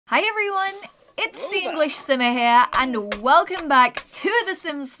Hi everyone, it's the EnglishSimmer here, and welcome back to The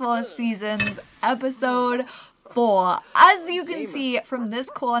Sims 4 Seasons episode 4. As you can see from this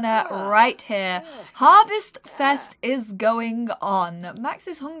corner right here, Harvestfest is going on. Max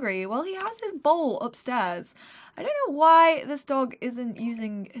is hungry. Well, he has his bowl upstairs. I don't know why this dog isn't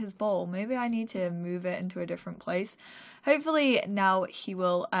using his bowl. Maybe I need to move it into a different place. Hopefully now he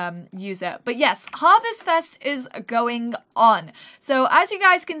will use it. But yes, Harvestfest is going on. So as you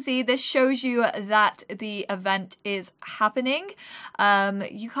guys can see, this shows you that the event is happening.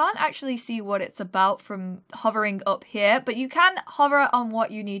 You can't actually see what it's about from hovering up here, but you can hover on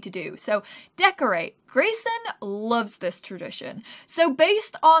what you need to do. So decorate. Grayson loves this tradition. So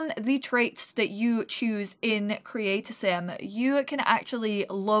based on the traits that you choose in Create a Sim, you can actually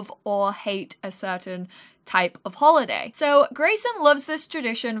love or hate a certain type of holiday. So Grayson loves this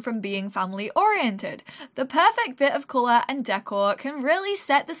tradition from being family oriented. The perfect bit of colour and decor can really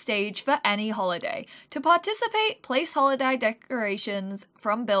set the stage for any holiday. To participate, place holiday decorations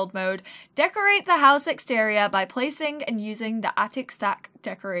from build mode. Decorate the house exterior by placing and using the attic stack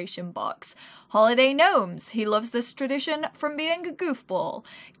decoration box. Holiday gnomes. He loves this tradition from being a goofball.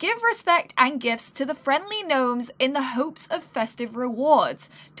 Give respect and gifts to the friendly gnomes in the hopes of festive rewards.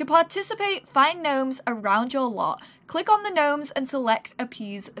 To participate, find gnomes around your lot. Click on the gnomes and select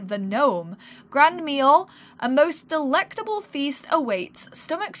Appease the Gnome. Grand meal. A most delectable feast awaits,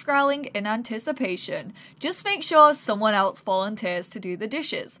 stomachs growling in anticipation. Just make sure someone else volunteers to do the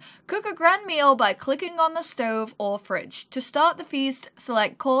dishes. Cook a grand meal by clicking on the stove or fridge. To start the feast,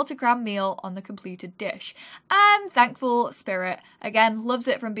 select Call to Grand Meal on the completed dish. And Thankful Spirit. Again, loves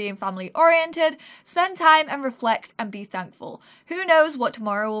it from being family oriented. Spend time and reflect and be thankful. Who knows what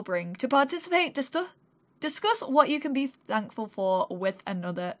tomorrow will bring. To participate, discuss what you can be thankful for with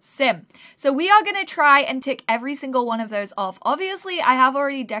another sim. So we are going to try and tick every single one of those off. Obviously, I have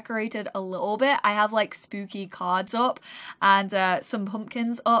already decorated a little bit. I have like spooky cards up and some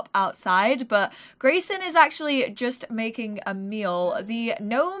pumpkins up outside, but Grayson is actually just making a meal. The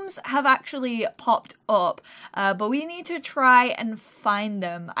gnomes have actually popped up, but we need to try and find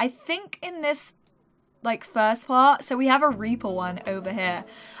them. I think in this first part, so we have a Reaper one over here.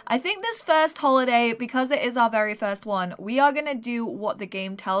 I think this first holiday, because it is our very first one, we are gonna do what the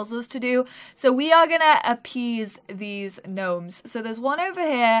game tells us to do. So we are gonna appease these gnomes. So there's one over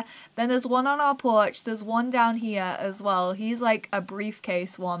here, then there's one on our porch, there's one down here as well. He's like a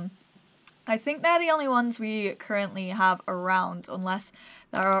briefcase one. I think they're the only ones we currently have around, unless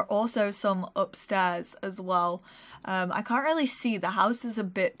there are also some upstairs as well. I can't really see. The house is a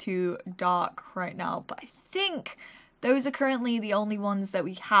bit too dark right now, but I think those are currently the only ones that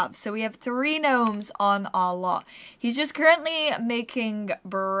we have. So we have 3 gnomes on our lot. He's just currently making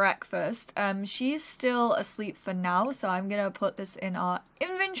breakfast. She's still asleep for now, so I'm gonna put this in our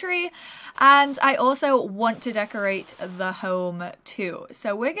inventory. And I also want to decorate the home too.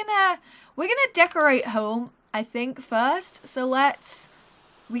 So we're gonna decorate home, I think, first. So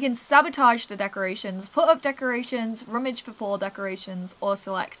we can sabotage the decorations, put up decorations, rummage for 4 decorations, or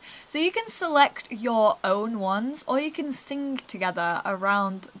select. So you can select your own ones, or you can sing together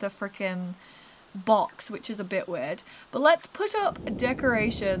around the frickin' box, which is a bit weird. But let's put up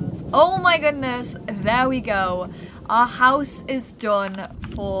decorations. Oh my goodness, there we go. Our house is done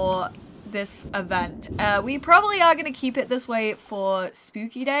for this event. We probably are going to keep it this way for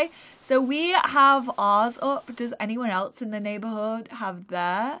Spooky Day. So we have ours up. Does anyone else in the neighborhood have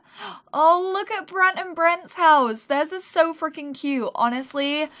their? Oh, look at Brent and Brent's house. Theirs is so freaking cute.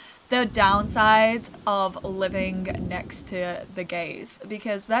 Honestly, the downside of living next to the gays,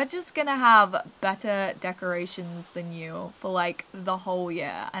 because they're just gonna have better decorations than you for like the whole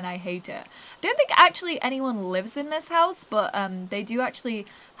year, and I hate it. I don't think actually anyone lives in this house, but they do actually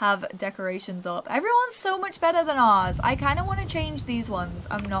have decorations up. Everyone's so much better than ours. I kind of want to change these ones,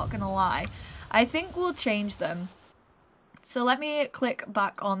 I'm not gonna lie. I think we'll change them. So let me click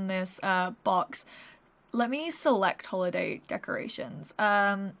back on this box. Let me select holiday decorations.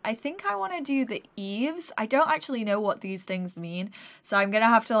 I think I want to do the eaves. I don't actually know what these things mean, so I'm gonna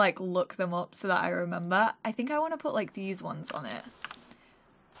have to like look them up so that I remember. I think I want to put like these ones on it.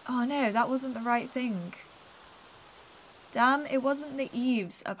 Oh no, that wasn't the right thing. Damn, it wasn't the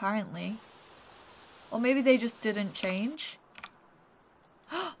eaves apparently. Or maybe they just didn't change.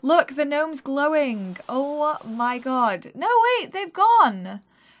 Look, the gnome's glowing. Oh my god. No, wait, they've gone.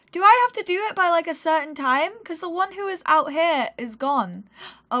 Do I have to do it by like a certain time? Because the one who is out here is gone.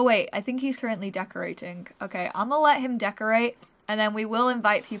 Oh wait, I think he's currently decorating. Okay, I'm gonna let him decorate and then we will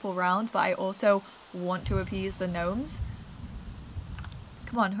invite people round, but I also want to appease the gnomes.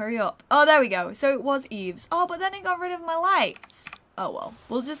 Come on, hurry up. Oh, there we go. So it was eaves. Oh, but then it got rid of my lights. Oh well,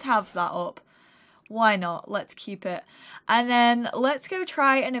 we'll just have that up. Why not? Let's keep it. And then let's go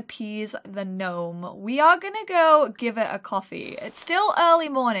try and appease the gnome. We are gonna go give it a coffee. It's still early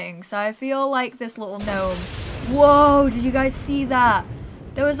morning, so I feel like this little gnome... Whoa, did you guys see that?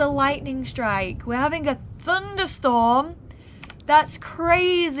 There was a lightning strike. We're having a thunderstorm. That's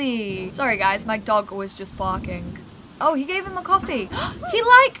crazy. Sorry guys, my dog was just barking. Oh, he gave him a coffee. He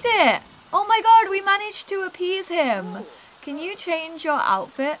liked it. Oh my god, we managed to appease him. Can you change your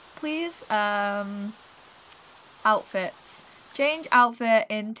outfit, please? Outfits. Change outfit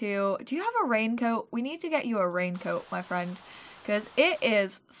into... Do you have a raincoat? We need to get you a raincoat, my friend. Because it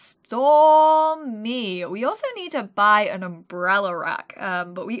is stormy. We also need to buy an umbrella rack.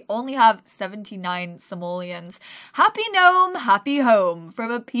 But we only have 79 simoleons. Happy gnome, happy home. From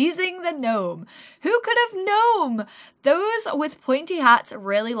appeasing the gnome. Who could have known? Those with pointy hats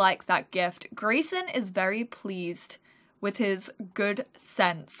really like that gift. Grayson is very pleased with his good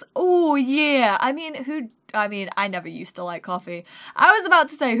sense. Oh, yeah. I mean, I never used to like coffee. I was about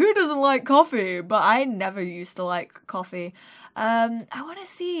to say, who doesn't like coffee? But I never used to like coffee. I want to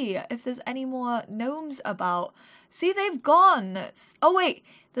see if there's any more gnomes about. See, they've gone. Oh, wait.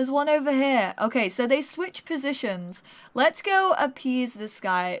 There's one over here. Okay, so they switch positions. Let's go appease this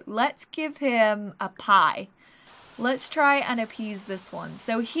guy. Let's give him a pie. Let's try and appease this one.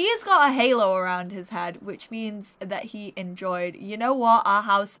 So he's got a halo around his head, which means that he enjoyed. You know what? Our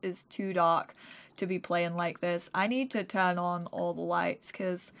house is too dark to be playing like this. I need to turn on all the lights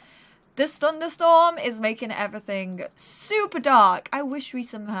because this thunderstorm is making everything super dark. I wish we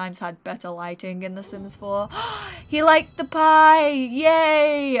sometimes had better lighting in The Sims 4. He liked the pie.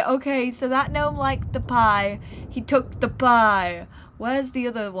 Yay. Okay, so that gnome liked the pie. He took the pie. Where's the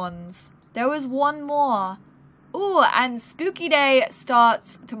other ones? There was one more. Ooh, and Spooky Day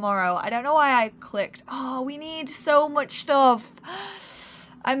starts tomorrow. I don't know why I clicked. Oh, we need so much stuff.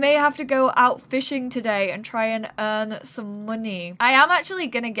 I may have to go out fishing today and try and earn some money. I am actually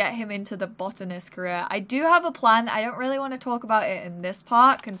going to get him into the botanist career. I do have a plan. I don't really want to talk about it in this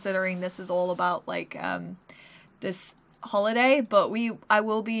part, considering this is all about, like, this holiday, but I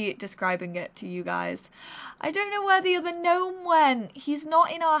will be describing it to you guys. I don't know where the other gnome went. He's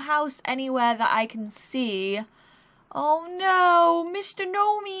not in our house anywhere that I can see. Oh no, Mr.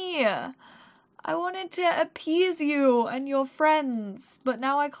 Gnomey! I wanted to appease you and your friends, but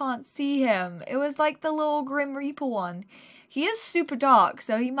now I can't see him. It was like the little Grim Reaper one. He is super dark,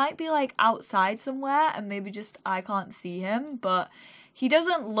 so he might be like outside somewhere and maybe just I can't see him, but he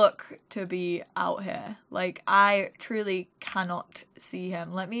doesn't look to be out here. Like, I truly cannot see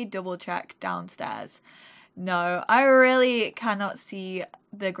him. Let me double check downstairs. No, I really cannot see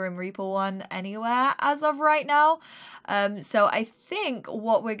the Grim Reaper one anywhere as of right now. So I think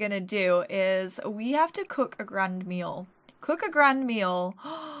what we're gonna do is we have to cook a grand meal. Cook a grand meal.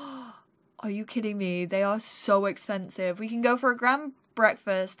 Are you kidding me? They are so expensive. We can go for a grand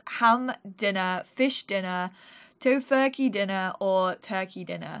breakfast, ham dinner, fish dinner, tofurkey dinner, or turkey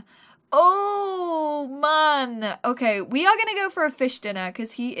dinner. Oh, man. Okay, we are going to go for a fish dinner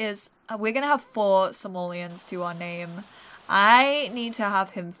because we're going to have 4 simoleons to our name. I need to have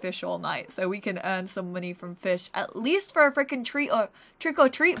him fish all night so we can earn some money from fish, at least for a freaking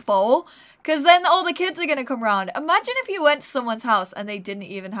trick-or-treat bowl, because then all the kids are going to come around. Imagine if you went to someone's house and they didn't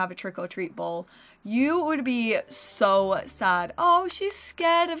even have a trick-or-treat bowl. You would be so sad. Oh, she's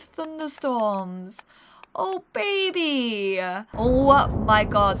scared of thunderstorms. Oh, baby. Oh, my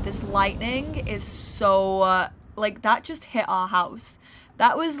God. This lightning is so... like, that just hit our house.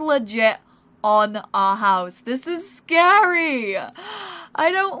 That was legit on our house. This is scary.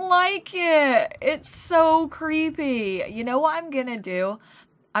 I don't like it. It's so creepy. You know what I'm gonna do?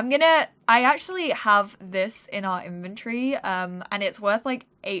 I actually have this in our inventory, and it's worth like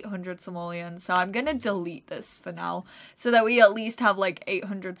 800 simoleons, so I'm gonna delete this for now, so that we at least have like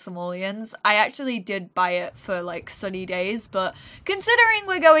 800 simoleons. I actually did buy it for like sunny days, but considering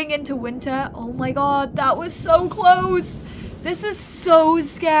we're going into winter, oh my god, that was so close! This is so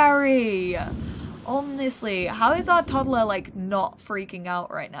scary! Honestly, how is our toddler like not freaking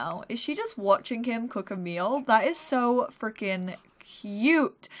out right now? Is she just watching him cook a meal? That is so freaking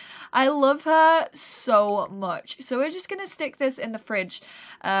cute. I love her so much. So we're just gonna stick this in the fridge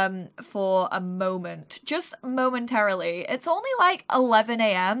for a moment, just momentarily. It's only like 11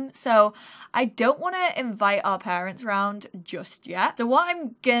 a.m. so I don't want to invite our parents around just yet. So what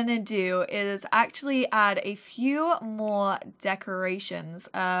I'm gonna do is actually add a few more decorations.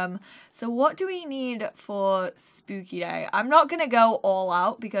 So what do we need for Spooky Day? I'm not gonna go all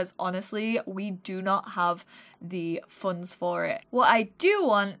out because honestly we do not have the funds for it. What What I do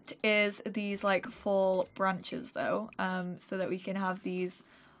want is these like fall branches though, so that we can have these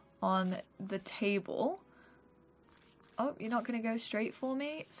on the table. Oh, you're not gonna go straight for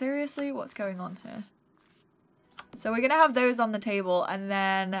me? Seriously? What's going on here? So we're gonna have those on the table, and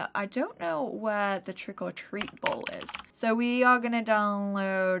then I don't know where the trick or treat bowl is. So we are gonna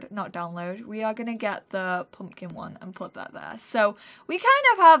we are gonna get the pumpkin one and put that there. So we kind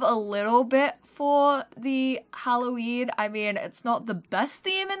of have a little bit for the Halloween. I mean, it's not the best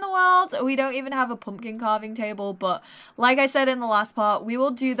theme in the world. We don't even have a pumpkin carving table, but like I said in the last part, we will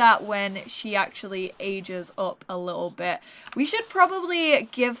do that when she actually ages up a little bit. We should probably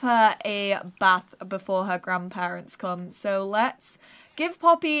give her a bath before her grandparents come. So let's give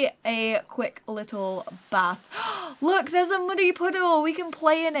Poppy a quick little bath. Look, there's a muddy puddle. We can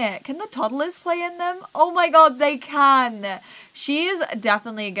play in it. Can the toddlers play in them? Oh my god, they can. She's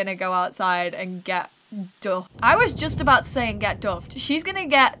definitely gonna go outside and get duffed. I was just about to say and get duffed. She's gonna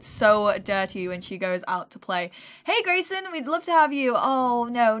get so dirty when she goes out to play. Hey Grayson, we'd love to have you. Oh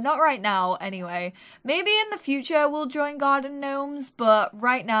no, not right now anyway. Maybe in the future we'll join Garden Gnomes, but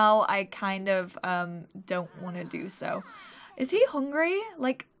right now I kind of don't want to do so. Is he hungry?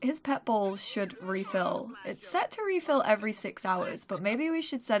 Like, his pet bowl should refill. It's set to refill every 6 hours, but maybe we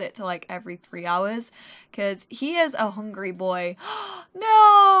should set it to like every 3 hours, because he is a hungry boy.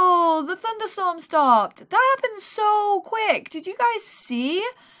 No! The thunderstorm stopped! That happened so quick! Did you guys see?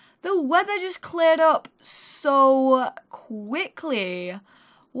 The weather just cleared up so quickly.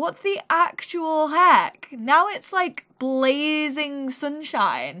 What the actual heck? Now it's like blazing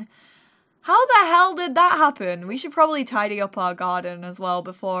sunshine. How the hell did that happen? We should probably tidy up our garden as well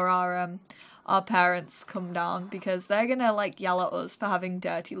before our parents come down, because they're gonna like yell at us for having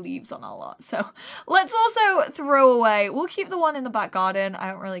dirty leaves on our lot. So let's also throw away. We'll keep the one in the back garden.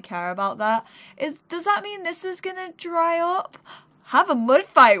 I don't really care about that. Does that mean this is gonna dry up? Have a mud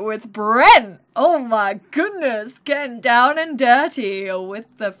fight with Brent. Oh my goodness, getting down and dirty with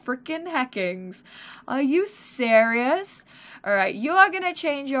the freaking heckings. Are you serious? All right, you are going to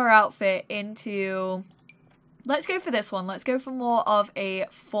change your outfit into... Let's go for this one. Let's go for more of a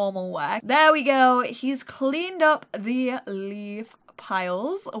formal wear. There we go. He's cleaned up the leaf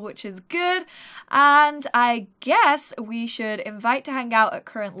piles, which is good. And I guess we should invite to hang out at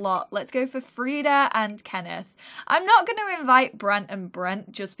current lot. Let's go for Frida and Kenneth. I'm not going to invite Brent and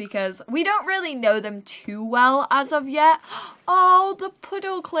Brent just because we don't really know them too well as of yet. Oh, the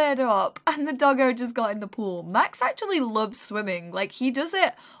puddle cleared up and the doggo just got in the pool. Max actually loves swimming. Like, he does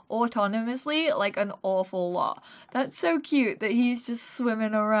it autonomously like an awful lot. That's so cute that he's just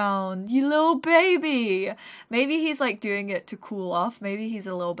swimming around. You little baby. Maybe he's like doing it to cool off. Maybe he's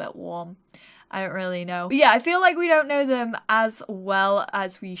a little bit warm. I don't really know. But yeah, I feel like we don't know them as well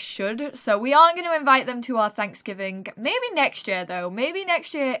as we should. So we aren't going to invite them to our Thanksgiving. Maybe next year though. Maybe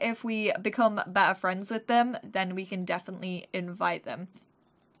next year if we become better friends with them, then we can definitely invite them.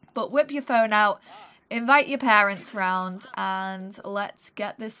 But whip your phone out. Invite your parents round and let's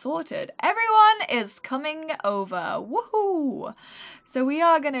get this sorted. Everyone is coming over. Woohoo! So we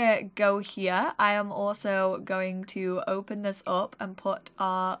are gonna go here. I am also going to open this up and put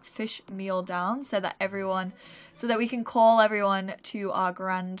our fish meal down so that we can call everyone to our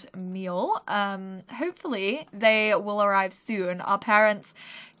grand meal. Hopefully they will arrive soon. Our parents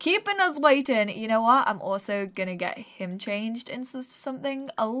keeping us waiting. You know what? I'm also gonna get him changed into something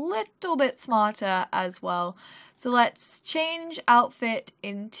a little bit smarter as well. So let's change outfit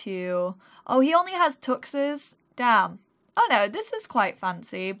into... Oh, he only has tuxes? Damn. Oh no, this is quite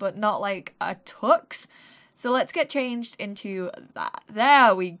fancy, but not like a tux. So let's get changed into that.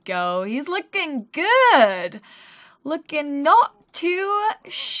 There we go. He's looking good. Looking not too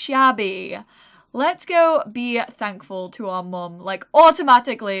shabby. Let's go be thankful to our mum. Like,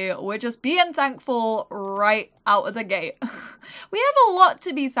 automatically, we're just being thankful right out of the gate. We have a lot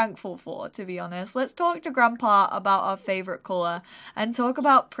to be thankful for, to be honest. Let's talk to Grandpa about our favorite color and talk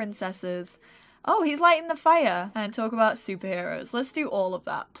about princesses. Oh, he's lighting the fire. And talk about superheroes. Let's do all of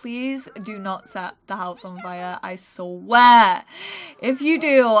that. Please do not set the house on fire. I swear. If you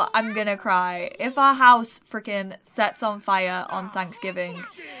do, I'm gonna cry. If our house freaking sets on fire on Thanksgiving,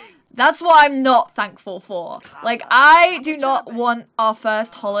 that's what I'm not thankful for. Like, I do not want our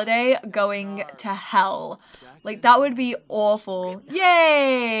first holiday going to hell. Like, that would be awful.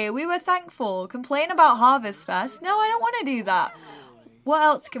 Yay! We were thankful. Complain about Harvestfest? No, I don't want to do that. What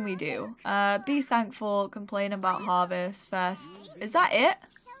else can we do? Be thankful, complain about Harvestfest. Is that it?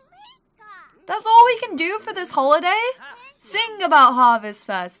 That's all we can do for this holiday? Sing about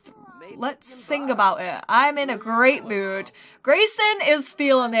Harvestfest. Let's sing about it. I'm in a great mood. Grayson is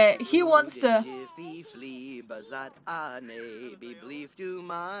feeling it. He wants to...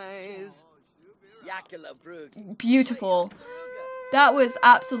 Beautiful. That was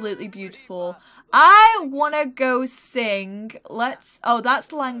absolutely beautiful. I want to go sing. Oh,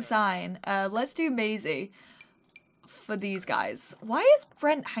 that's Lang Syne. Let's do Maisie for these guys. Why is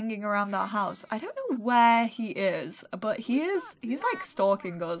Brent hanging around our house? I don't know where he is, but he's like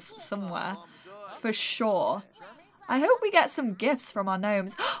stalking us somewhere for sure. I hope we get some gifts from our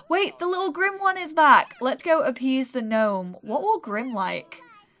gnomes. Wait, the little Grim one is back. Let's go appease the gnome. What will Grim like?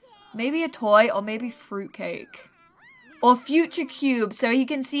 Maybe a toy or maybe fruitcake. Or future cube so he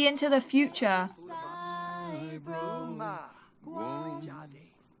can see into the future.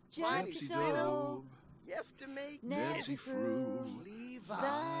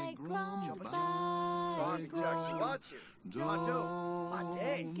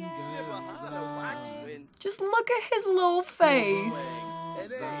 Just look at his little face.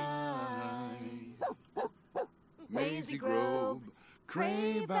 Maisie Grove,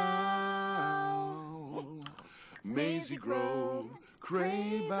 Craybow. Maisie Grove,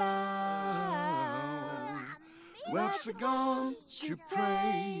 Craybow. Webster gone to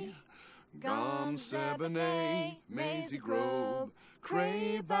pray. Gone Sebene, Maisie Grove,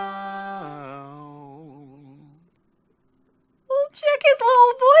 Craybow. Well, check his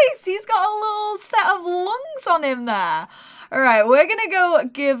little voice. He's got a little set of lungs on him there. Alright, we're gonna go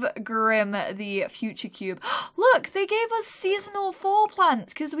give Grim the future cube. Look, they gave us seasonal fall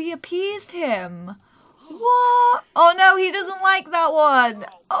plants because we appeased him. What? Oh no, he doesn't like that one.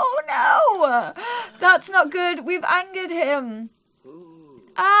 Oh no. That's not good. We've angered him.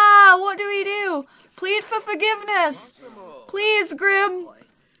 Ah, what do we do? Plead for forgiveness. Please, Grim.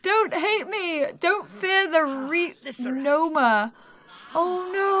 Don't hate me. Don't fear the Noma. Oh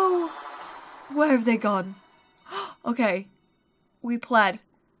no. Where have they gone? Okay. We pled.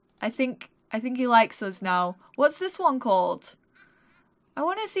 I think he likes us now. What's this one called? I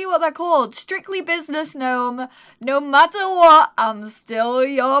want to see what they're called. Strictly business gnome. No matter what, I'm still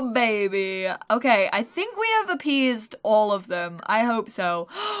your baby. Okay, I think we have appeased all of them. I hope so.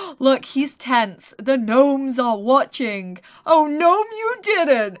 Look, he's tense. The gnomes are watching. Oh, gnome, you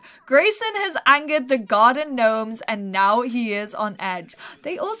didn't. Grayson has angered the garden gnomes and now he is on edge.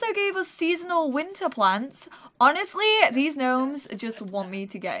 They also gave us seasonal winter plants. Honestly, these gnomes just want me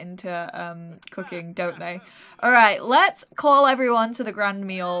to get into cooking, don't they? Alright, let's call everyone to the grand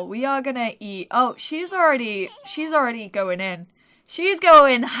meal. We are gonna eat. Oh, she's already going in. She's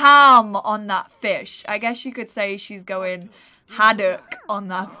going ham on that fish. I guess you could say she's going haddock on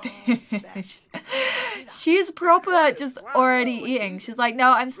that fish. She's proper just already eating. She's like,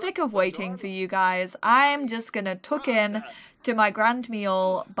 no, I'm sick of waiting for you guys. I'm just gonna tuck in to my grand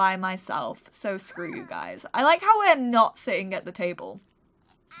meal by myself. So screw you guys. I like how we're not sitting at the table.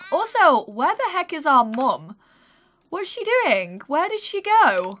 Also, where the heck is our mum? What's she doing? Where did she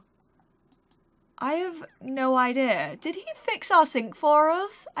go? I have no idea. Did he fix our sink for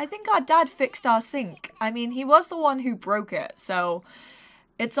us? I think our dad fixed our sink. I mean, he was the one who broke it, so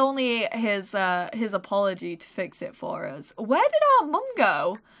it's only his apology to fix it for us. Where did our mum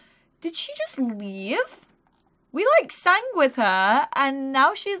go? Did she just leave? We like sang with her and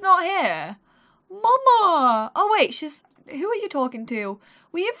now she's not here. Mama! Oh wait, who are you talking to?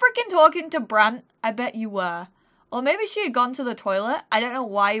 Were you freaking talking to Brant? I bet you were. Or maybe she had gone to the toilet. I don't know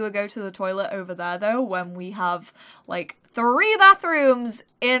why you would go to the toilet over there though when we have like 3 bathrooms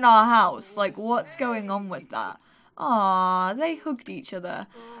in our house. Like what's going on with that? Aw, they hugged each other.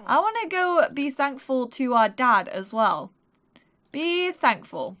 I want to go be thankful to our dad as well. Be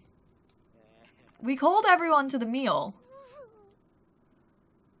thankful. We called everyone to the meal.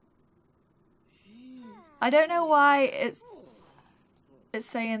 I don't know why it's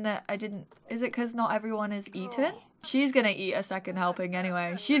saying that I didn't. Is it because not everyone is eaten? She's gonna eat a second helping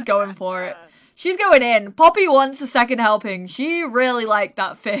anyway. She's going for it. She's going in. Poppy wants a second helping. She really liked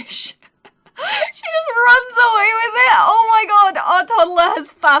that fish. She just runs away with it. Oh my god, our toddler has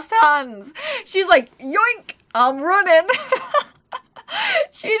fast hands. She's like, yoink, I'm running.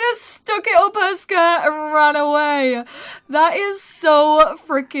 She just stuck it up her skirt and ran away. That is so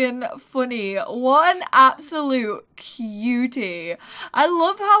freaking funny. What an absolute cutie. I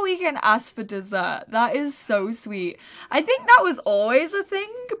love how we can ask for dessert. That is so sweet. I think that was always a thing,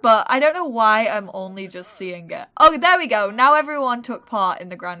 but I don't know why I'm only just seeing it. Oh, there we go. Now everyone took part in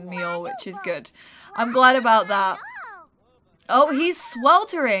the grand meal, which is good. I'm glad about that. Oh, he's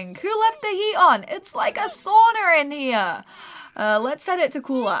sweltering. Who left the heat on? It's like a sauna in here. Let's set it to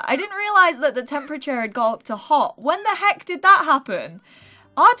cooler. I didn't realize that the temperature had got up to hot. When the heck did that happen?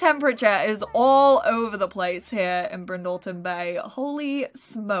 Our temperature is all over the place here in Brindleton Bay. Holy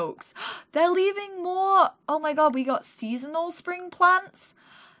smokes. They're leaving more. Oh my god, we got seasonal spring plants.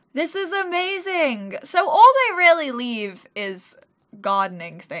 This is amazing. So all they really leave is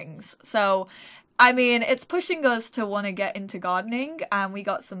gardening things. So, I mean, it's pushing us to want to get into gardening, and we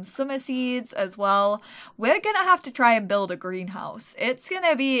got some summer seeds as well. We're gonna have to try and build a greenhouse. It's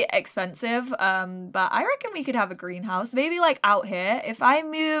gonna be expensive, but I reckon we could have a greenhouse, maybe like out here. If I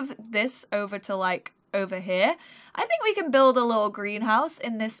move this over to like over here, I think we can build a little greenhouse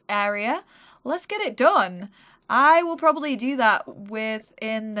in this area. Let's get it done. I will probably do that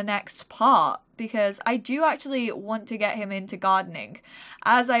within the next part, because I do actually want to get him into gardening.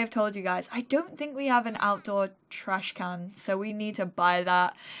 As I have told you guys, I don't think we have an outdoor trash can, so we need to buy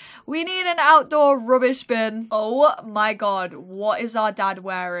that. We need an outdoor rubbish bin. Oh my god, what is our dad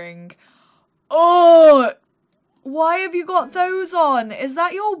wearing? Oh, why have you got those on? Is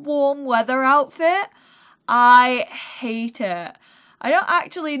that your warm weather outfit? I hate it. I don't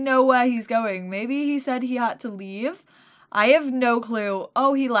actually know where he's going. Maybe he said he had to leave. I have no clue.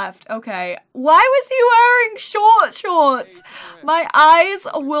 Oh, he left. Okay. Why was he wearing shorts? My eyes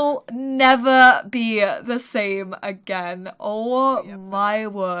will never be the same again. Oh my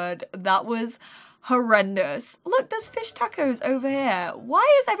word. That was horrendous. Look, there's fish tacos over here. Why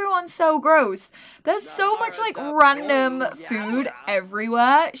is everyone so gross? There's so much like random food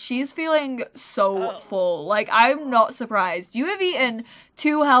everywhere. She's feeling so full. Like, I'm not surprised. You have eaten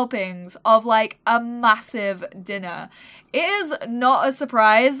 2 helpings of like a massive dinner. It is not a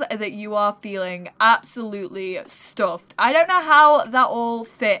surprise that you are feeling absolutely stuffed. I don't know how that all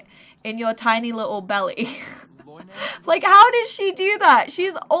fit in your tiny little belly. Like, how did she do that?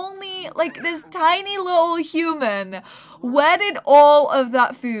 She's only like this tiny little human. Where did all of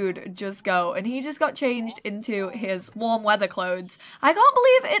that food just go? And he just got changed into his warm weather clothes. I can't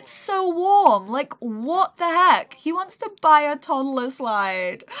believe it's so warm. Like, what the heck? He wants to buy a toddler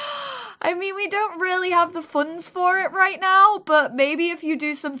slide. I mean, we don't really have the funds for it right now, but maybe if you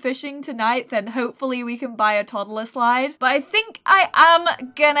do some fishing tonight, then hopefully we can buy a toddler slide. But I think I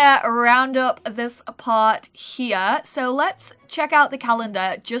am gonna round up this part here. So let's check out the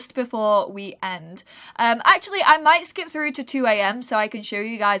calendar just before we end. Actually, I might skip through to 2 a.m. so I can show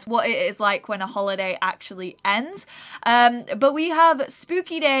you guys what it is like when a holiday actually ends. But we have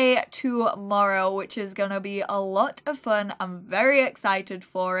Spooky Day tomorrow, which is gonna be a lot of fun. I'm very excited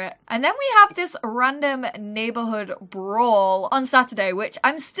for it. And then we have this random neighborhood brawl on Saturday, which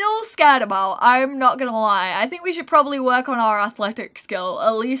I'm still scared about. I'm not gonna lie. I think we should probably work on our athletic skill,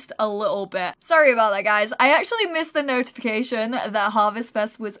 at least a little bit. Sorry about that, guys. I actually missed the notification that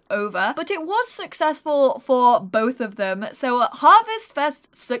Harvestfest was over, but it was successful for both of them. So Harvestfest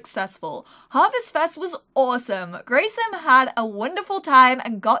successful. Harvestfest was awesome. Grayson had a wonderful time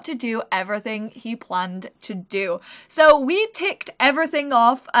and got to do everything he planned to do. So we ticked everything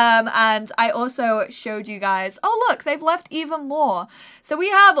off, and I also showed you guys, oh look, they've left even more. So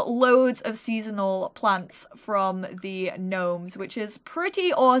we have loads of seasonal plants from the gnomes, which is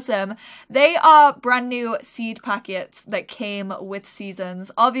pretty awesome. They are brand new seed packets that came with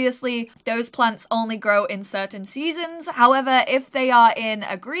seasons. Obviously, those plants only grow in certain seasons. However, if they are in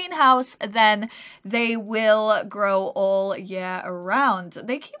a greenhouse, then they will grow all year around.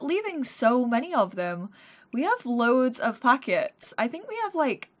 They keep leaving so many of them. We have loads of packets. I think we have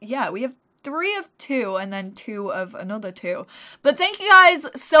like, yeah, we have 3 of 2 and then 2 of another 2. But thank you guys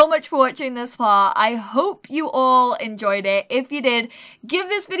so much for watching this part. I hope you all enjoyed it. If you did, give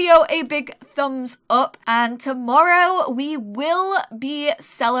this video a big thumbs up. And tomorrow we will be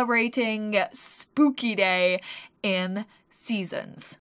celebrating Spooky Day in Seasons.